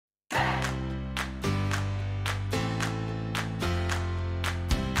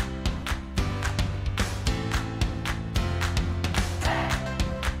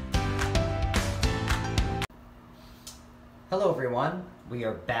Hello everyone, we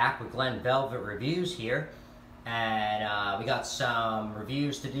are back with Glenn Velvet Reviews here, and we got some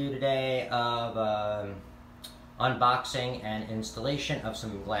reviews to do today of unboxing and installation of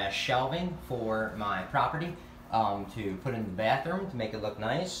some glass shelving for my property to put in the bathroom to make it look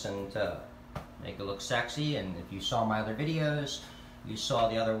nice and to make it look sexy. And if you saw my other videos, you saw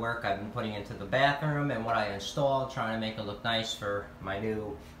the other work I've been putting into the bathroom and what I installed, trying to make it look nice for my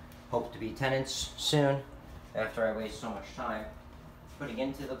new hope-to-be tenants soon, after I waste so much time putting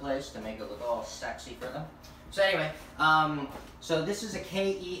into the place to make it look all sexy for them. So anyway, so this is a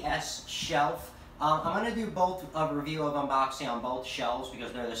KES shelf. I'm going to do both a review of unboxing on both shelves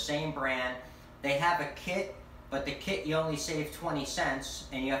because they're the same brand. They have a kit, but the kit you only save 20 cents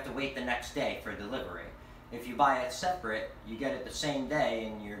and you have to wait the next day for delivery. If you buy it separate, you get it the same day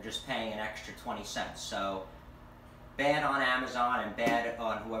and you're just paying an extra 20 cents. So bad on Amazon and bad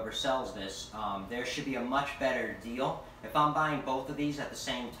on whoever sells this. There should be a much better deal. If I'm buying both of these at the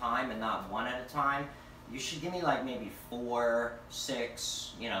same time and not one at a time, you should give me like maybe $4,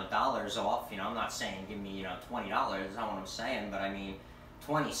 $6, dollars off. I'm not saying give me, $20, that's not what I'm saying, but I mean,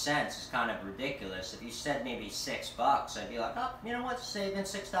 20 cents is kind of ridiculous. If you said maybe $6, I'd be like, oh, you know what, saving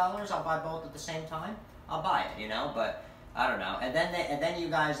 $6, I'll buy both at the same time. I'll buy it, but I don't know. And then you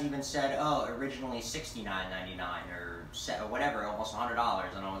guys even said, oh, originally $69.99 or whatever, almost $100,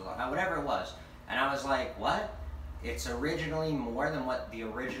 and I was like, whatever it was, and I was like, what? It's originally more than what the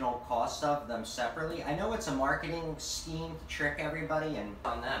original cost of them separately. I know it's a marketing scheme to trick everybody and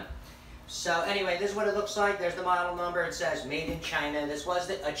on them. So anyway, this is what it looks like. There's the model number. It says made in China. This was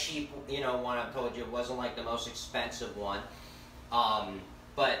a cheap, one. I told you it wasn't like the most expensive one.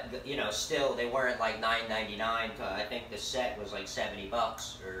 But still, they weren't like $9.99. I think the set was like $70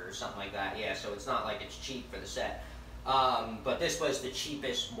 or something like that. Yeah, so it's not like it's cheap for the set. But this was the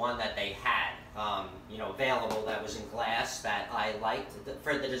cheapest one that they had, available that was in glass that I liked.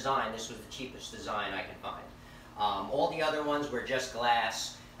 For the design, this was the cheapest design I could find. All the other ones were just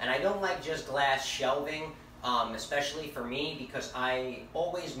glass, and I don't like just glass shelving, especially for me, because I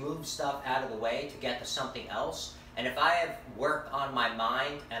always move stuff out of the way to get to something else. And if I have work on my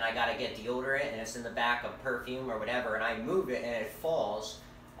mind and I gotta get deodorant and it's in the back of perfume or whatever, and I move it and it falls,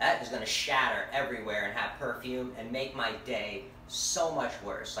 that is gonna shatter everywhere and have perfume and make my day so much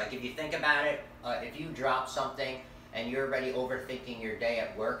worse. Like if you think about it, if you drop something and you're already overthinking your day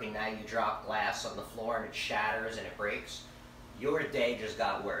at work and now you drop glass on the floor and it shatters and it breaks, your day just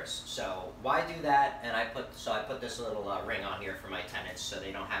got worse. So why do that? And I put this little ring on here for my tenants so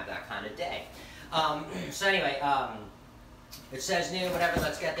they don't have that kind of day. So anyway, it says new, whatever,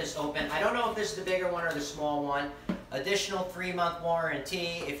 let's get this open. I don't know if this is the bigger one or the small one. Additional 3-month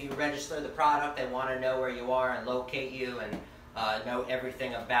warranty. If you register the product, they want to know where you are and locate you and know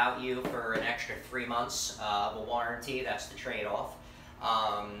everything about you for an extra 3 months of a warranty. That's the trade-off.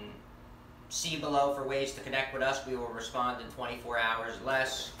 See below for ways to connect with us. We will respond in 24 hours or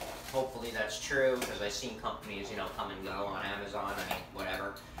less. Hopefully that's true, because I've seen companies, come and go on Amazon. I mean,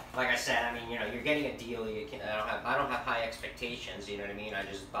 whatever. Like I said, I mean, you're getting a deal. I don't have high expectations. You know what I mean? I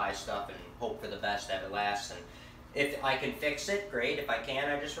just buy stuff and hope for the best that it lasts. And if I can fix it, great. If I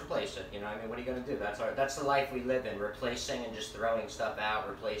can't, I just replace it. I mean, what are you gonna do? That's the life we live in. Replacing and just throwing stuff out.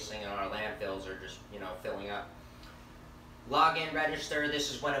 Replacing, and our landfills are just filling up. Login, register.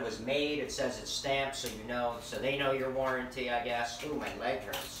 This is when it was made. It says it's stamped, so so they know your warranty, I guess. Ooh, my leg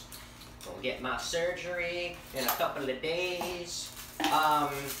hurts. Gonna get my surgery in a couple of days.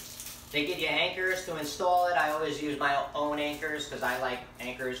 They give you anchors to install it. I always use my own anchors because I like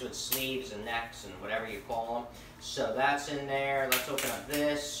anchors with sleeves and necks and whatever you call them. So that's in there. Let's open up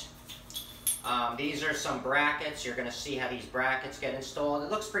this. These are some brackets. You're going to see how these brackets get installed.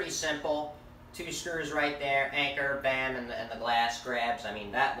 It looks pretty simple. 2 screws right there, anchor, bam, and the glass grabs. I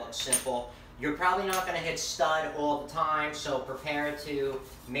mean, that looks simple. You're probably not going to hit stud all the time, so prepare to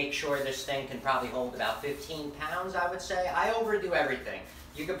make sure this thing can probably hold about 15 pounds, I would say. I overdo everything.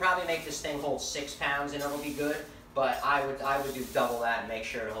 You could probably make this thing hold 6 pounds and it'll be good, but I would do double that and make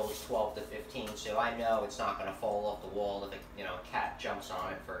sure it holds 12 to 15, so I know it's not going to fall off the wall if a cat jumps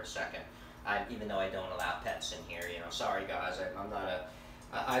on it for a second. Even though I don't allow pets in here, sorry guys, I'm not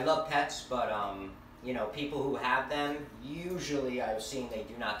I love pets, but people who have them, usually I've seen they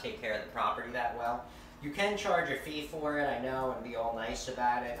do not take care of the property that well. You can charge a fee for it, I know, and be all nice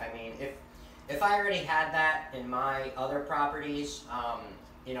about it. I mean, if I already had that in my other properties,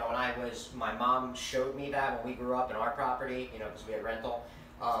 when my mom showed me that when we grew up in our property, because we had rental,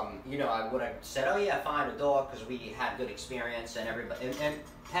 I would have said, oh yeah, fine, a dog, because we had good experience and everybody, and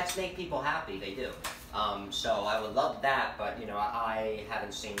pets make people happy, they do. So I would love that, but I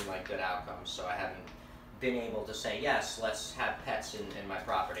haven't seen like good outcomes, so I haven't been able to say, yes, let's have pets in my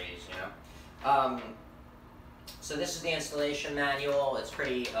properties, you know. So this is the installation manual. It's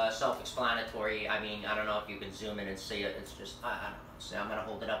pretty self-explanatory. I mean, I don't know if you can zoom in and see it. It's just, I don't know. So I'm going to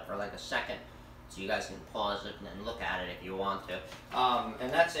hold it up for like a second so you guys can pause it and then look at it if you want to.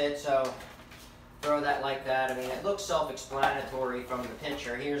 And that's it. So throw that like that. I mean, it looks self-explanatory from the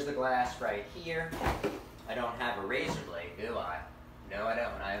picture. Here's the glass right here. I don't have a razor blade, do I? No, I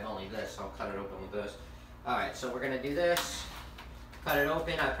don't. I have only this. I'll cut it open with this. Alright, so we're going to do this. Cut it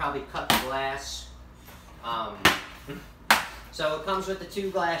open. I probably cut the glass. So it comes with the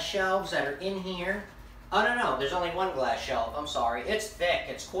 2 glass shelves that are in here. Oh, no, there's only 1 glass shelf. I'm sorry. It's thick.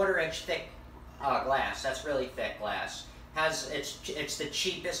 It's 1/4 inch thick glass. That's really thick glass. It's the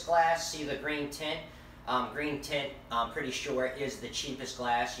cheapest glass. See the green tint? Green tint, I'm pretty sure, is the cheapest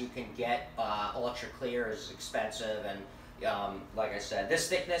glass you can get. Ultra clear is expensive, and like I said, this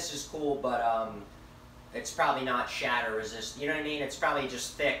thickness is cool, but it's probably not shatter resistant. You know what I mean? It's probably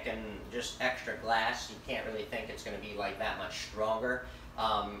just thick and just extra glass. You can't really think it's going to be like that much stronger.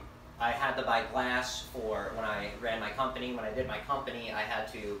 I had to buy glass for when I ran my company. When I did my company, I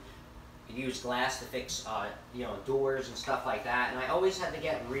had to use glass to fix you know, doors and stuff like that. And I always had to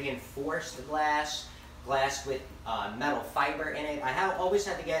get reinforced glass with metal fiber in it. I always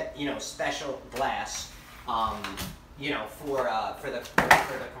had to get, you know, special glass, you know, for the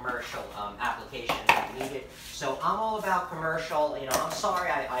commercial application that I needed. So I'm all about commercial. You know, I'm sorry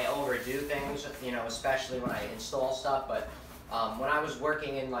I overdo things, you know, especially when I install stuff, but when I was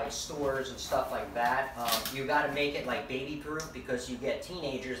working in like stores and stuff like that, you got to make it like baby proof, because you get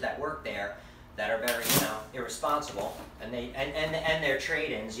teenagers that work there that are very, you know, irresponsible, and they're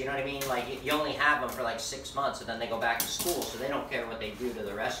trade-ins, you know what I mean? Like, you only have them for like 6 months, and then they go back to school, so they don't care what they do to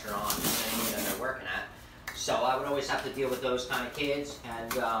the restaurant, you know what I mean, that they're working at. So I would always have to deal with those kind of kids,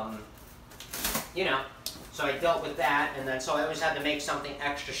 and you know, so I dealt with that, and then so I always had to make something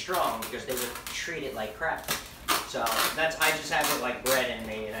extra strong because they would treat it like crap. So I just have it like bred in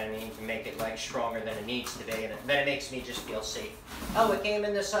me, you know what I mean, to make it like stronger than it needs to be, and then it makes me just feel safe. Oh, it came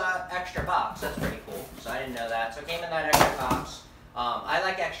in this extra box. That's pretty cool. So I didn't know that. So it came in that extra box. I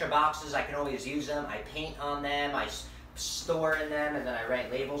like extra boxes. I can always use them. I paint on them. I store in them, and then I write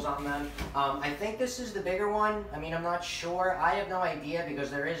labels on them. I think this is the bigger one. I mean, I'm not sure. I have no idea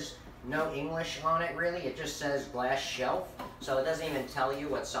because there is no English on it, really. It just says glass shelf, so it doesn't even tell you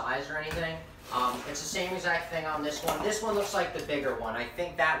what size or anything. It's the same exact thing on this one. This one looks like the bigger one. I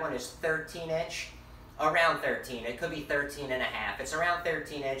think that one is 13 inch, around 13. It could be 13 and a half. It's around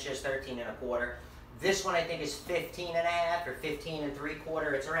 13 inches, 13 and a quarter. This one I think is 15 and a half or 15 and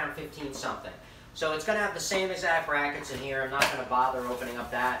 3/4. It's around 15 something. So it's going to have the same exact brackets in here. I'm not going to bother opening up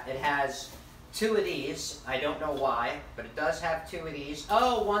that. It has 2 of these. I don't know why, but it does have 2 of these.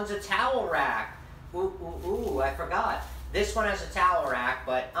 Oh, one's a towel rack. Ooh, I forgot. This one has a towel rack,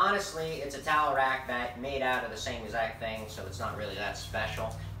 but honestly, it's a towel rack made out of the same exact thing, so it's not really that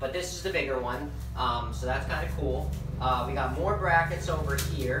special. But this is the bigger one, so that's kind of cool. We got more brackets over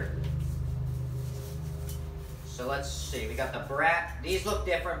here. So let's see, we got these look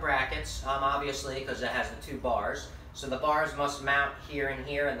different brackets, obviously, because it has the 2 bars. So the bars must mount here and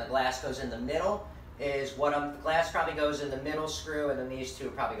here, and the glass goes in the middle. The glass probably goes in the middle screw, and then these 2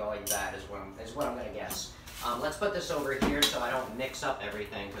 probably go like that, is what I'm going to guess. Let's put this over here so I don't mix up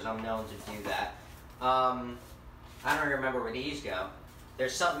everything, because I'm known to do that. I don't remember where these go.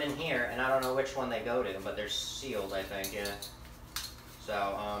 There's something in here, and I don't know which one they go to, but they're sealed, I think, yeah.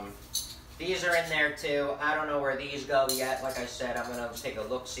 So, these are in there too. I don't know where these go yet. Like I said, I'm going to take a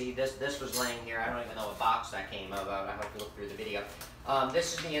look-see. This was laying here. I don't even know what box that came out of. I have to look through the video.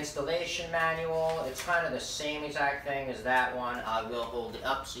 This is the installation manual. It's kind of the same exact thing as that one. I will hold it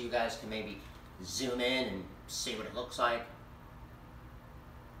up so you guys can maybe zoom in and see what it looks like.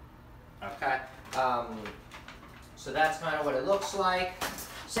 Okay. So that's kind of what it looks like.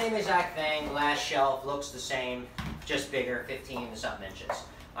 Same exact thing. Glass shelf looks the same, just bigger, 15 something inches.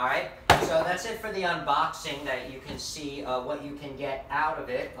 Alright, so that's it for the unboxing, that you can see what you can get out of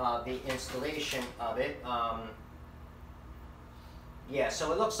it, the installation of it. Yeah,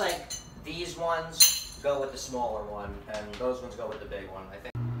 so it looks like these ones go with the smaller one, and those ones go with the big one, I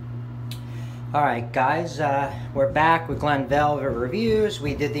think. Alright guys, we're back with Glen Velvet Reviews.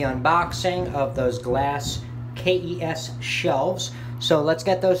 We did the unboxing of those glass KES shelves. So let's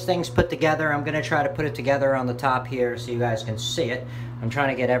get those things put together. I'm going to try to put it together on the top here so you guys can see it. I'm trying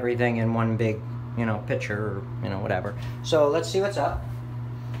to get everything in one big, you know, picture, or, you know, whatever. So let's see what's up.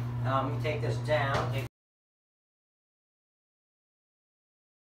 Let me take this down.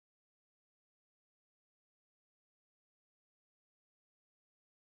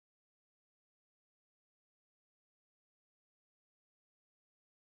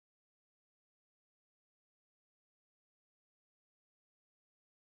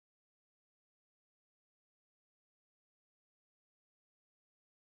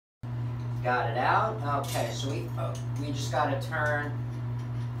 Got it out. Okay, so we just got to turn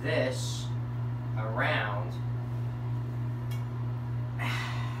this around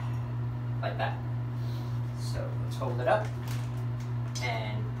like that. So let's hold it up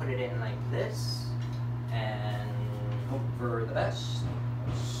and put it in like this and hope for the best.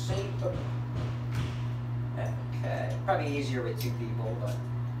 Safe. Okay, probably easier with 2 people, but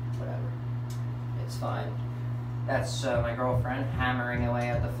whatever. It's fine. That's my girlfriend hammering away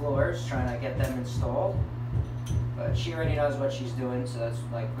at the floors, trying to get them installed. But she already knows what she's doing, so that's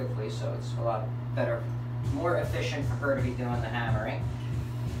like quickly, so it's a lot better, more efficient for her to be doing the hammering.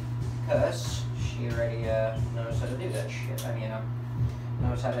 Because she already knows how to do that shit. I mean,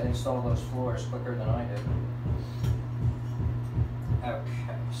 knows how to install those floors quicker than I did.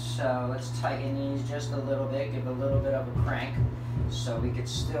 Okay, so let's tighten these just a little bit, give a little bit of a crank, so we could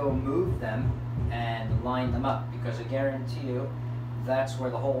still move them and line them up, because I guarantee you that's where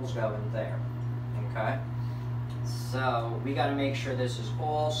the holes go in there. Okay, so we got to make sure this is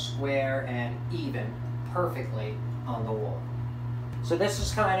all square and even perfectly on the wall. So this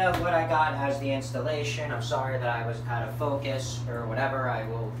is kind of what I got as the installation. I'm sorry that I was out of focus or whatever. I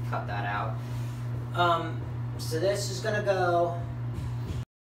will cut that out. So this is gonna go.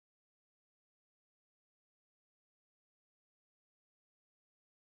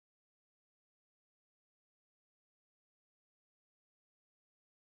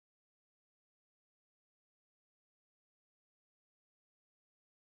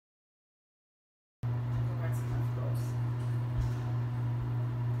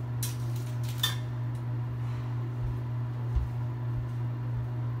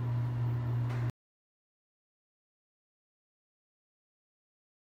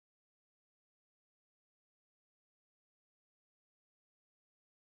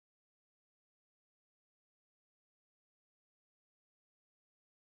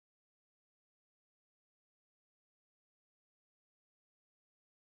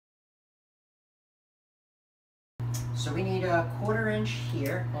 So we need a 1/4 inch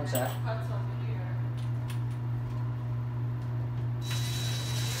here. What's that?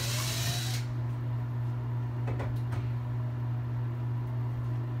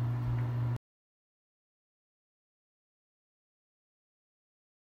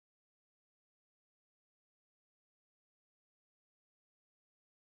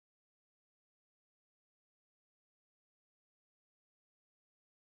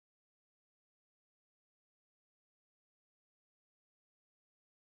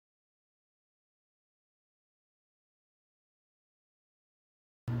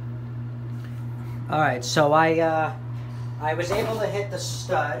 All right, so I was able to hit the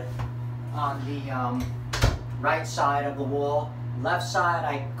stud on the right side of the wall. Left side,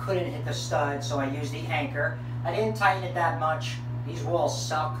 I couldn't hit the stud, so I used the anchor. I didn't tighten it that much. These walls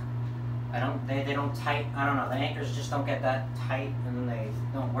suck. They don't tighten. I don't know. The anchors just don't get that tight, and they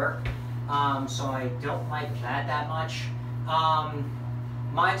don't work. So I don't like that much.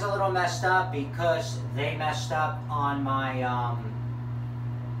 Mine's a little messed up because they messed up on my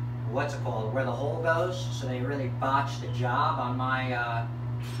what's it called, where the hole goes, so they really botched the job on my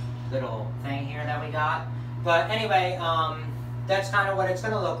little thing here that we got. But anyway, that's kind of what it's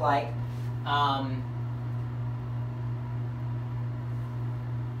going to look like.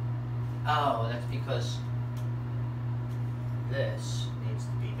 Oh, that's because this needs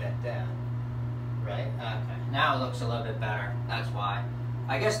to be bent down, right? Okay, now it looks a little bit better, that's why.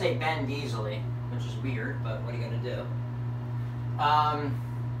 I guess they bend easily, which is weird, but what are you going to do?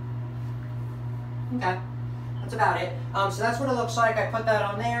 Okay, that's about it. So that's what it looks like. I put that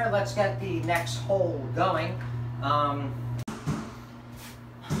on there. Let's get the next hole going.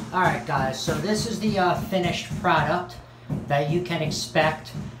 Alright guys, so this is the finished product that you can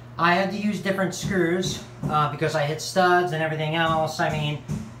expect. I had to use different screws because I hit studs and everything else. I mean,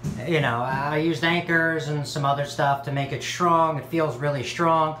 you know, I used anchors and some other stuff to make it strong. It feels really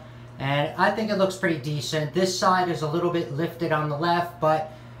strong, and I think it looks pretty decent. This side is a little bit lifted on the left,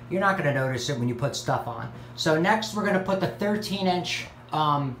 but you're not going to notice it when you put stuff on. So next we're going to put the 13-inch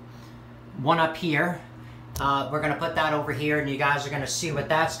one up here. We're going to put that over here, and you guys are going to see what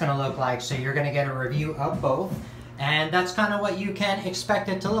that's going to look like. So you're going to get a review of both. And that's kind of what you can expect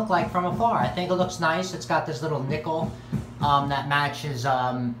it to look like from afar. I think it looks nice. It's got this little nickel that matches,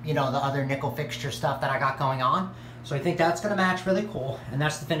 you know, the other nickel fixture stuff that I got going on. So I think that's going to match really cool. And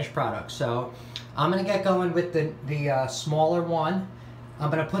that's the finished product. So I'm going to get going with the smaller one. I'm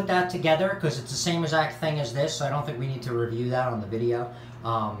going to put that together because it's the same exact thing as this, so I don't think we need to review that on the video.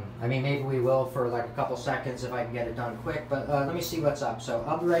 I mean, maybe we will for like a couple seconds if I can get it done quick, but let me see what's up. So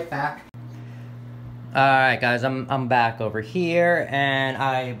I'll be right back. Alright guys, I'm back over here, and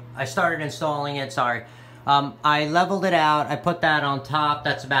I started installing it, sorry. I leveled it out, I put that on top,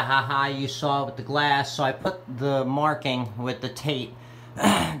 that's about how high you saw with the glass, so I put the marking with the tape.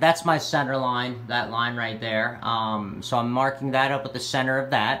 That's my center line, that line right there. So I'm marking that up at the center of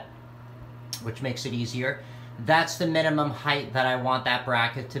that, which makes it easier. That's the minimum height that I want that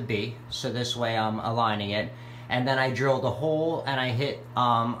bracket to be, so this way I'm aligning it. And then I drilled a hole and I hit,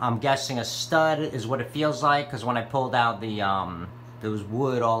 I'm guessing a stud is what it feels like, because when I pulled out the, there was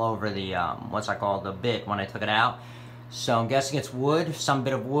wood all over the, what's that called, the bit when I took it out. So I'm guessing it's wood, some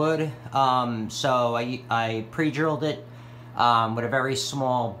bit of wood. So I pre-drilled it with a very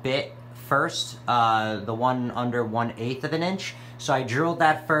small bit first, the one under 1/8 of an inch. So I drilled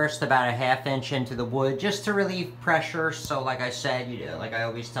that first about a 1/2 inch into the wood just to relieve pressure. So like I said, like I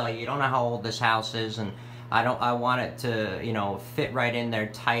always tell you, you don't know how old this house is, and I want it to, you know, fit right in there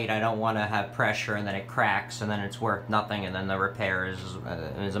tight. I don't want to have pressure and then it cracks and then it's worth nothing and then the repair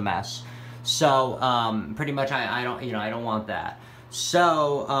is a mess. So pretty much I don't, you know, I don't want that.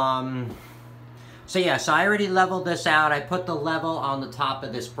 So so yeah, so I already leveled this out. I put the level on the top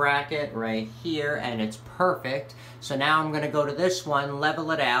of this bracket right here, and it's perfect. So now I'm gonna go to this one, level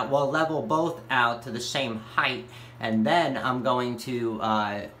it out. Well, level both out to the same height, and then I'm going to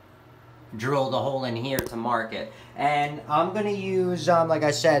drill the hole in here to mark it. And I'm gonna use, like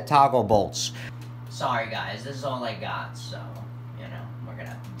I said, toggle bolts. Sorry guys, this is all I got, so, you know, we're gonna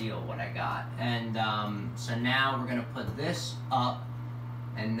have to deal with what I got. And so now we're gonna put this up,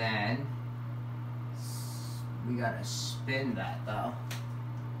 and then we gotta spin that though.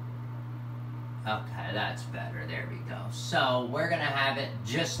 Okay, that's better, there we go. So we're gonna have it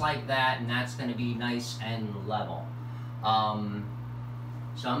just like that, and that's gonna be nice and level.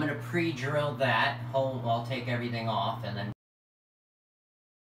 So I'm going to pre-drill that hole. I'll take everything off and then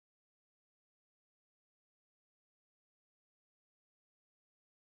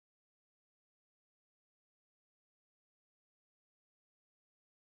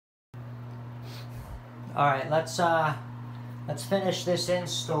alright, let's finish this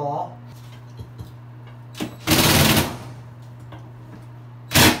install.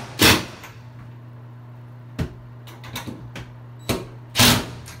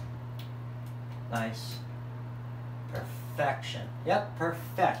 Nice. Perfection. Yep,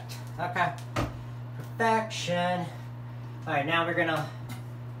 perfect. Okay. Perfection. Alright, now we're gonna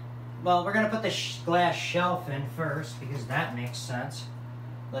put the glass shelf in first, because that makes sense.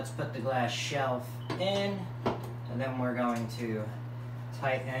 Let's put the glass shelf in, and then we're going to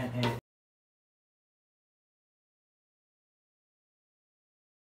tighten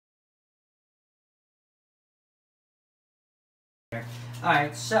it.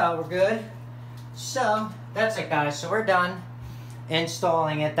 Alright, so we're good. So that's it guys, so we're done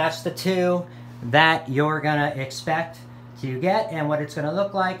installing it. That's the two that you're gonna expect to get and what it's gonna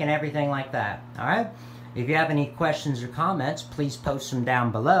look like and everything like that. Alright, if you have any questions or comments, please post them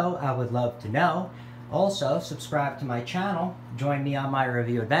down below. I would love to know. Also, subscribe to my channel. Join me on my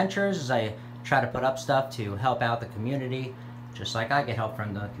review adventures as I try to put up stuff to help out the community, just like I get help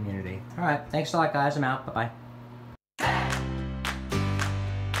from the community. Alright, thanks a lot guys, I'm out, bye bye.